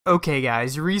Okay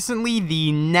guys, recently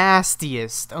the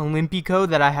nastiest Olimpico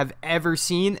that I have ever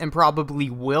seen and probably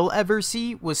will ever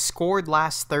see was scored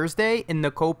last Thursday in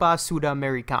the Copa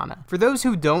Sudamericana. For those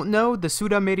who don't know, the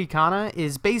Sudamericana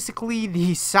is basically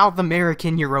the South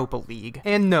American Europa League.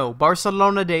 And no,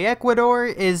 Barcelona de Ecuador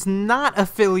is not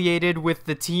affiliated with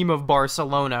the team of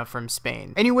Barcelona from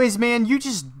Spain. Anyways man, you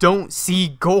just don't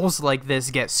see goals like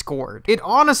this get scored. It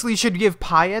honestly should give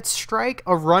Payet's strike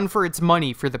a run for its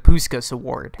money for the Puskás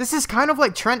Award. This is kind of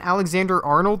like Trent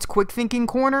Alexander-Arnold's quick thinking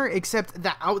corner, except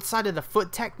the outside of the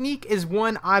foot technique is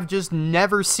one I've just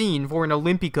never seen for an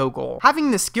Olimpico goal.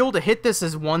 Having the skill to hit this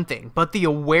is one thing, but the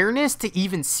awareness to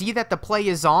even see that the play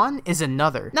is on is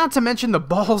another. Not to mention the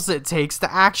balls it takes to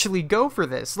actually go for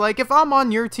this. Like, if I'm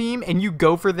on your team and you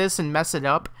go for this and mess it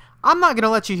up, I'm not going to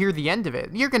let you hear the end of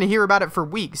it. You're going to hear about it for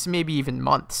weeks, maybe even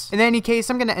months. In any case,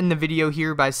 I'm going to end the video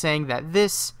here by saying that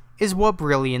this is what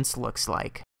brilliance looks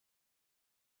like.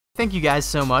 Thank you guys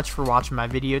so much for watching my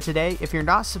video today. If you're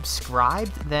not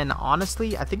subscribed, then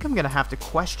honestly, I think I'm gonna have to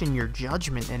question your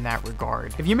judgment in that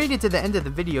regard. If you made it to the end of the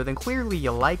video, then clearly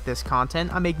you like this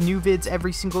content. I make new vids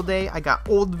every single day. I got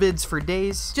old vids for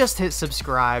days. Just hit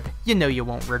subscribe. You know you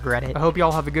won't regret it. I hope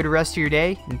y'all have a good rest of your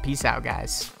day, and peace out,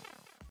 guys.